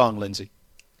work song, Lindsey?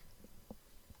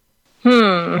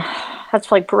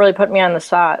 That's really putting me on the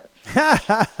spot.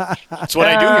 That's what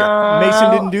I do here.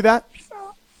 Mason didn't do that?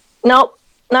 Nope,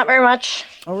 not very much.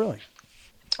 Oh, really?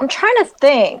 I'm trying to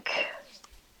think.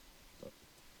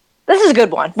 This is a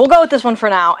good one. We'll go with this one for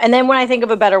now. And then when I think of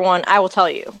a better one, I will tell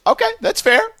you. Okay, that's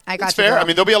fair. I got that's you, fair. girl. I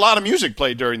mean, there'll be a lot of music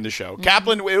played during the show.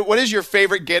 Kaplan, what is your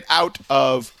favorite get out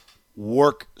of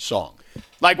work song?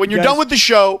 Like when you're Guys, done with the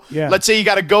show, yeah. let's say you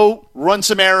got to go run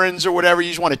some errands or whatever. You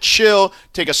just want to chill,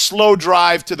 take a slow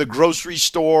drive to the grocery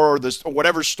store or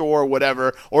whatever store or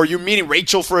whatever, or you're meeting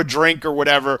Rachel for a drink or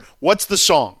whatever. What's the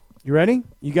song? You ready?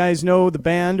 You guys know the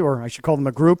band, or I should call them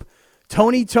a group.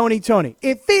 Tony, Tony, Tony.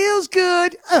 It feels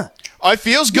good. Oh, it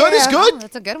feels good. It's Yeah. Oh, good.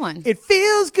 that's a good one. It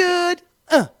feels good.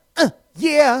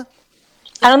 Yeah.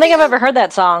 I don't think I've ever heard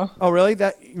that song. Oh, really?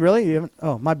 You haven't?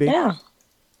 Oh, my bad. Yeah.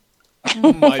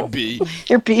 Might be.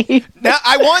 Your B. Now,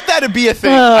 I want that to be a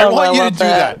thing. Oh, I want I you to love do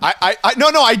that. that.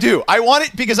 No, I do. I want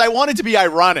it because I want it to be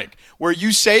ironic, where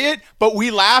you say it, but we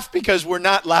laugh because we're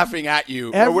not laughing at you.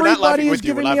 Or we're not Everybody laughing is with you.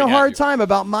 giving We're me a laughing at hard you. time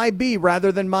about my B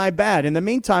rather than my bad. In the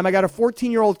meantime, I got a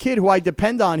 14-year-old kid who I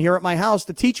depend on here at my house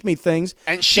to teach me things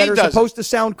And she that are doesn't. supposed to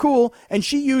sound cool, and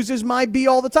she uses my B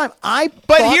all the time. But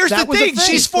thought here's that the was a thing.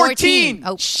 She's 14.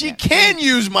 Oh, she yeah. can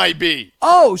use my B.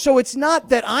 Oh, so it's not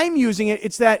that I'm using it.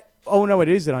 It's that, oh, no, it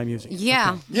is that I'm using it.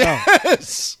 Yeah.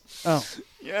 Yes. Oh,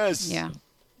 Yes. Yeah.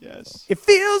 Yes. it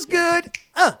feels good.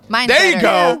 Mine's There you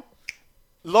better. go.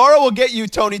 Laura will get you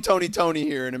Tony, Tony, Tony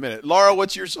here in a minute. Laura,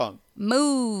 what's your song?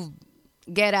 Move,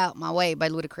 Get Out My Way by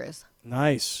Ludacris.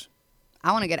 Nice.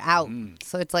 I want to get out.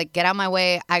 So it's like, get out my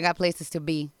way. I got places to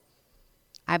be.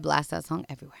 I blast that song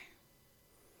everywhere.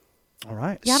 All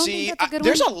right. Yeah, I don't See, think that's a good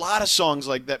there's one. a lot of songs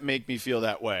like that make me feel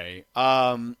that way.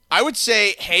 I would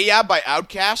say "Hey Ya" by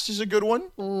Outkast is a good one.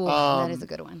 Ooh, that is a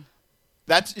good one.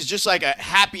 That's it's just like a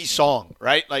happy song,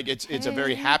 right? Like it's a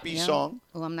very happy Yeah. song.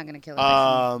 Oh, I'm not going to kill it.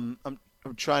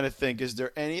 I'm trying to think. Is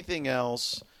there anything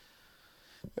else?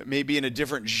 Maybe in a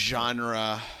different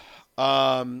genre.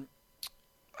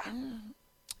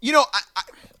 You know,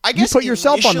 I You guess put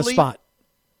yourself on the initially- spot.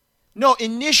 No,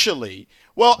 initially.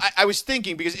 Well, I was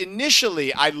thinking because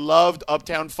initially I loved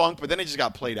Uptown Funk, but then it just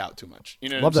got played out too much. You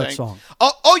know what Love I'm that saying? song.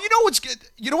 Oh, you know what's good?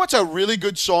 You know what's a really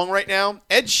good song right now?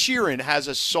 Ed Sheeran has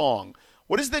a song.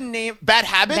 What is the name? Bad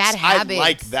Habits? Bad Habits. I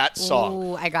like that song.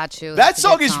 Ooh, I got you. That That's a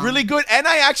song good is really good, and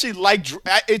I actually like.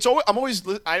 It's always,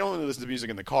 I don't really listen to music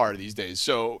in the car these days,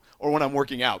 or when I'm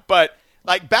working out. But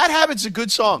like Bad Habits is a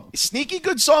good song, sneaky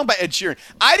good song by Ed Sheeran.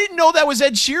 I didn't know that was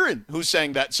Ed Sheeran who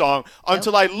sang that song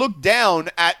until I looked down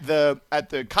at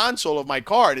the console of my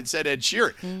car and it said Ed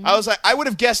Sheeran. Mm-hmm. I was like, I would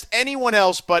have guessed anyone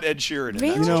else but Ed Sheeran. in that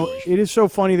You know, situation. it is so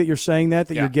funny that you're saying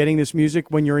that Yeah. you're getting this music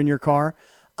when you're in your car.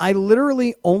 I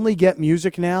literally only get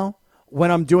music now when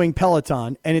I'm doing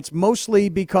Peloton, and it's mostly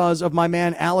because of my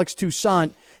man Alex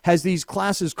Toussaint has these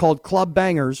classes called Club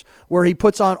Bangers where he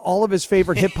puts on all of his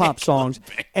favorite hip-hop songs,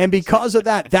 and because of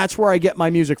that, that's where I get my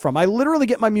music from. I literally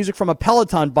get my music from a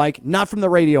Peloton bike, not from the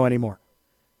radio anymore.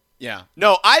 Yeah.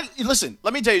 No, listen,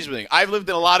 let me tell you something. I've lived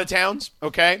in a lot of towns,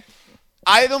 okay?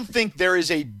 I don't think there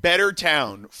is a better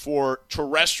town for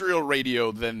terrestrial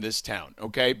radio than this town,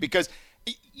 okay? Because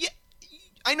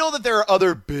I know that there are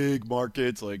other big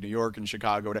markets like New York and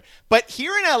Chicago, but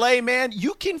here in LA, man,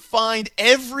 you can find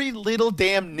every little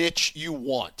damn niche you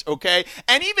want, okay?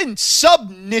 And even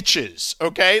sub-niches,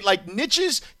 okay? Like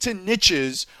niches to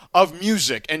niches of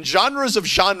music and genres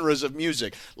of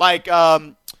music. Like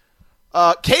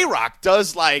K-Rock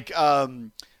does like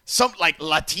some like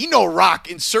Latino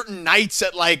rock in certain nights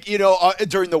at like,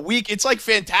 during the week. It's like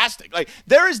fantastic. Like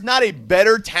there is not a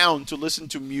better town to listen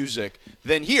to music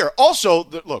than here. Also,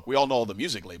 look, we all know all the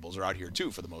music labels are out here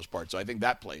too for the most part. So I think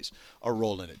that plays a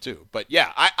role in it too. But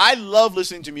yeah, I love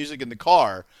listening to music in the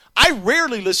car. I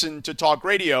rarely listen to talk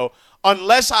radio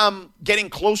unless I'm getting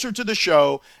closer to the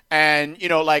show and,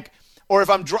 or if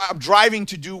I'm driving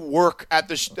to do work at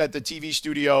the TV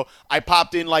studio. I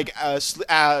popped in like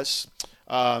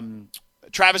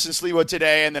Travis and Sliwa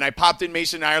today, and then I popped in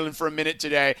Mason Ireland for a minute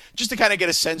today just to kind of get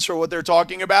a sense for what they're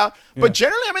talking about. Yeah. But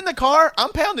generally, I'm in the car.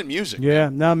 I'm pounding music. Yeah,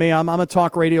 no, me, I'm a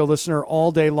talk radio listener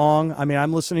all day long. I mean,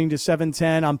 I'm listening to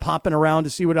 710. I'm popping around to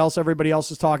see what else everybody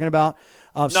else is talking about.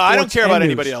 No, I don't care about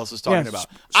anybody else is talking about.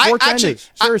 Sports and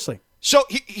news. Seriously. So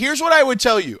here's what I would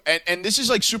tell you, and this is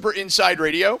like super inside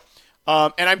radio,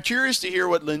 and I'm curious to hear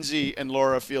what Lindsey and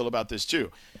Laura feel about this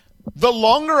too. The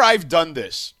longer I've done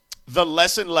this, the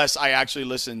less and less I actually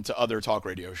listen to other talk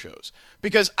radio shows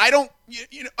because I don't,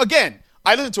 again,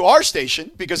 I listen to our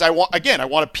station because I want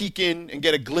to peek in and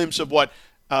get a glimpse of what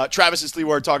Travis and Sliwa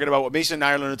are talking about, what Mason and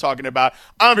Ireland are talking about.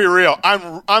 I'm gonna be real.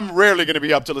 I'm rarely gonna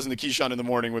be up to listen to Keyshawn in the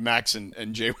morning with Max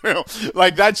and Jay Will.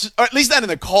 Like that's, or at least not in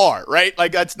the car, right?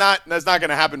 Like that's not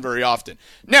gonna happen very often.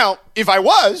 Now, if I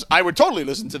was, I would totally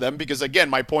listen to them because again,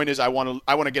 my point is I want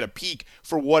to get a peek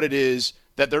for what it is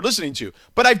that they're listening to.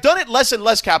 But I've done it less and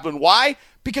less, Kaplan. Why?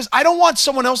 Because I don't want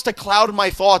someone else to cloud my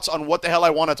thoughts on what the hell I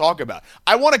want to talk about.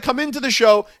 I want to come into the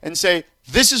show and say,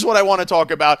 this is what I want to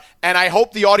talk about, and I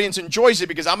hope the audience enjoys it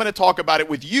because I'm going to talk about it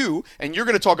with you, and you're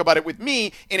going to talk about it with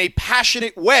me in a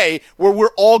passionate way where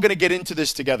we're all going to get into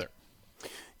this together.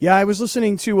 Yeah, I was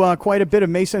listening to quite a bit of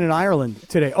Mason and Ireland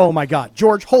today. Oh, my God.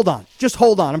 George, hold on. Just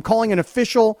hold on. I'm calling an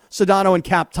official Sedano and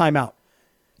Cap timeout.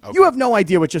 Okay. You have no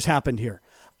idea what just happened here.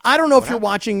 I don't know if you're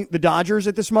watching the Dodgers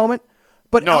at this moment,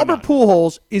 but no, Albert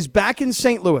Pujols is back in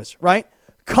St. Louis, right?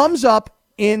 Comes up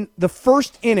in the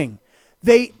first inning.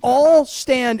 They all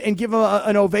stand and give him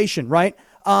an ovation, right?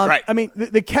 Right. I mean,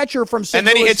 the catcher from St. Louis.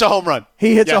 And then he hits a home run.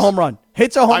 He hits a home run.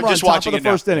 Hits a home run just top watching of the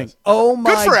first inning. Yes. Oh, my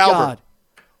God. Good for God. Albert.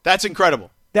 That's incredible.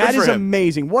 That is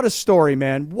amazing. What a story,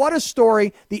 man. What a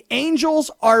story. The Angels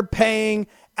are paying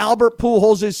Albert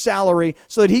Pujols' salary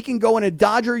so that he can go in a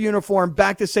Dodger uniform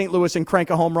back to St. Louis and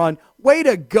crank a home run. Way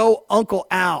to go, Uncle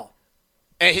Al.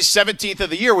 And his 17th of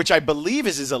the year, which I believe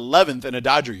is his 11th in a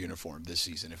Dodger uniform this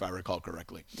season, if I recall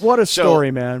correctly. What a story,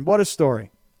 man. What a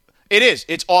story. It is.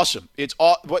 It's awesome.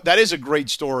 That is a great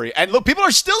story. And look, people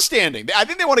are still standing. I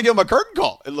think they want to give him a curtain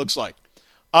call, it looks like.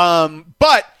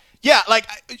 But, yeah,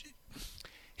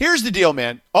 here's the deal,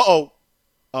 man. Oh,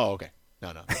 okay.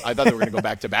 No. I thought they were going to go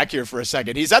back to back here for a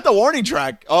second. He's at the warning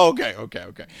track. Oh,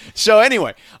 okay. So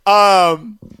anyway,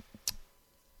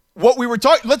 what we were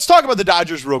talking. Let's talk about the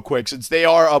Dodgers real quick since they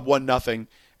are up 1-0,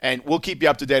 and we'll keep you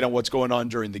up to date on what's going on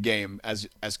during the game. As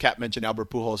Cap mentioned,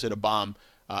 Albert Pujols hit a bomb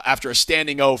after a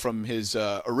standing O from his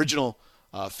original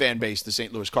fan base, the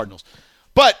St. Louis Cardinals.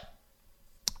 But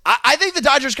I think the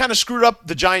Dodgers kind of screwed up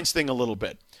the Giants thing a little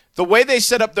bit. The way they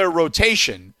set up their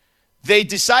rotation. They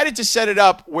decided to set it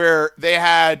up where they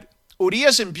had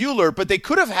Urias and Buehler, but they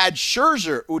could have had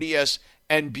Scherzer, Urias,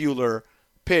 and Buehler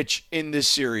pitch in this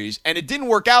series, and it didn't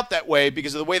work out that way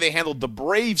because of the way they handled the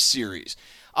Braves series.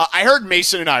 I heard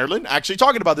Mason and Ireland actually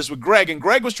talking about this with Greg, and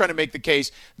Greg was trying to make the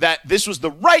case that this was the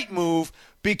right move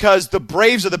because the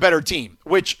Braves are the better team,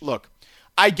 which, look,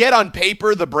 I get on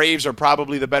paper the Braves are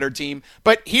probably the better team,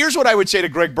 but here's what I would say to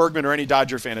Greg Bergman or any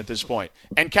Dodger fan at this point.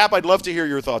 And, Cap, I'd love to hear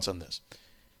your thoughts on this.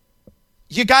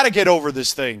 You got to get over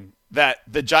this thing that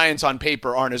the Giants on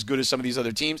paper aren't as good as some of these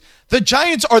other teams. The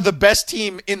Giants are the best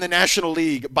team in the National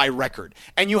League by record,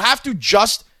 and you have to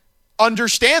just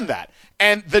understand that.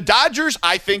 And the Dodgers,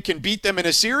 I think, can beat them in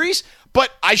a series,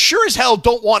 but I sure as hell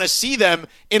don't want to see them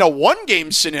in a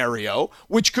one-game scenario,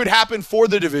 which could happen for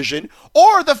the division,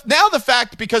 or now the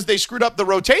fact because they screwed up the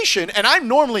rotation, and I'm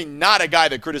normally not a guy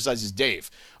that criticizes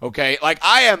Dave, okay? Like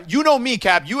I am, you know me,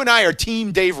 Cap, you and I are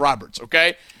team Dave Roberts,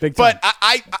 okay? Big time. But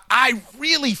I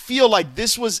really feel like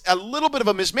this was a little bit of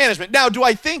a mismanagement. Now, do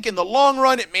I think in the long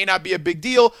run it may not be a big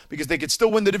deal because they could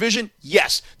still win the division?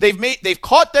 Yes. They've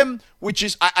caught them, which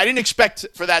is, I didn't expect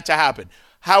for that to happen.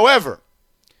 However,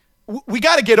 we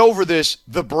got to get over this.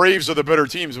 The Braves are the better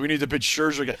teams. We need to pitch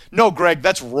Scherzer. No, Greg,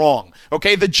 that's wrong.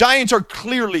 Okay, the Giants are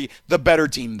clearly the better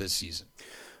team this season.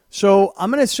 So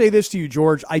I'm going to say this to you,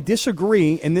 George. I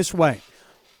disagree in this way.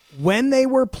 When they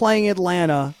were playing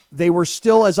Atlanta, they were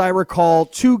still, as I recall,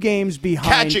 2 games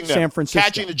behind San Francisco.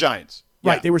 Catching the Giants.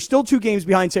 Right, they were still 2 games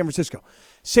behind San Francisco.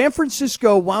 San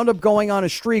Francisco wound up going on a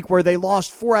streak where they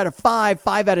lost 4 out of 5,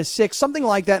 5 out of 6, something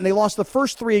like that, and they lost the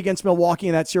first 3 against Milwaukee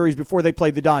in that series before they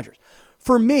played the Dodgers.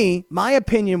 For me, my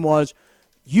opinion was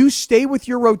you stay with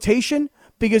your rotation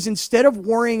because instead of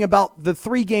worrying about the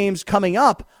 3 games coming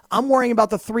up, I'm worrying about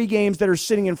the 3 games that are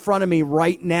sitting in front of me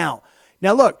right now.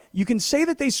 Now, look, you can say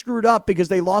that they screwed up because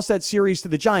they lost that series to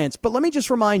the Giants, but let me just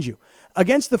remind you, in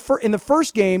the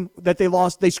first game that they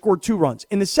lost, they scored 2 runs.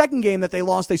 In the second game that they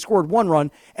lost, they scored 1 run.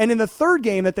 And in the third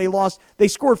game that they lost, they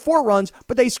scored 4 runs,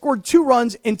 but they scored 2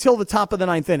 runs until the top of the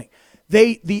 9th inning.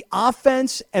 The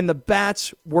offense and the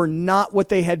bats were not what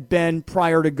they had been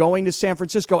prior to going to San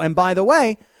Francisco. And by the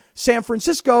way, San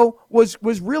Francisco was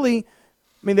really,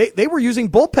 they were using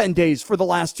bullpen days for the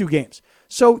last 2 games.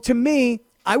 So to me,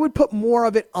 I would put more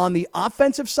of it on the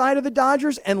offensive side of the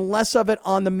Dodgers and less of it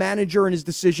on the manager and his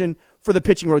decision for the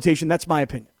pitching rotation. That's my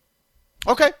opinion.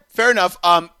 Okay, fair enough.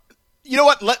 You know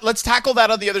what? Let's tackle that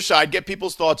on the other side, get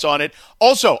people's thoughts on it.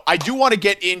 Also, I do want to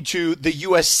get into the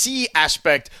USC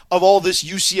aspect of all this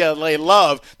UCLA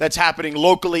love that's happening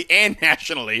locally and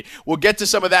nationally. We'll get to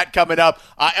some of that coming up.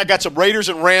 I got some Raiders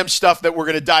and Rams stuff that we're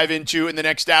going to dive into in the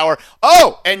next hour.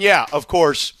 Oh, and yeah, of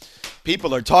course,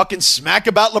 people are talking smack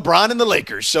about LeBron and the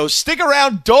Lakers. So stick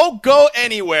around. Don't go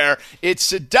anywhere.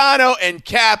 It's Sedano and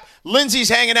Cap. Lindsey's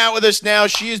hanging out with us now.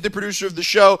 She is the producer of the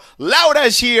show.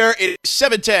 Laura's here. It is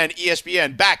 7:10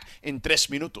 ESPN. Back in 3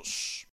 minutos.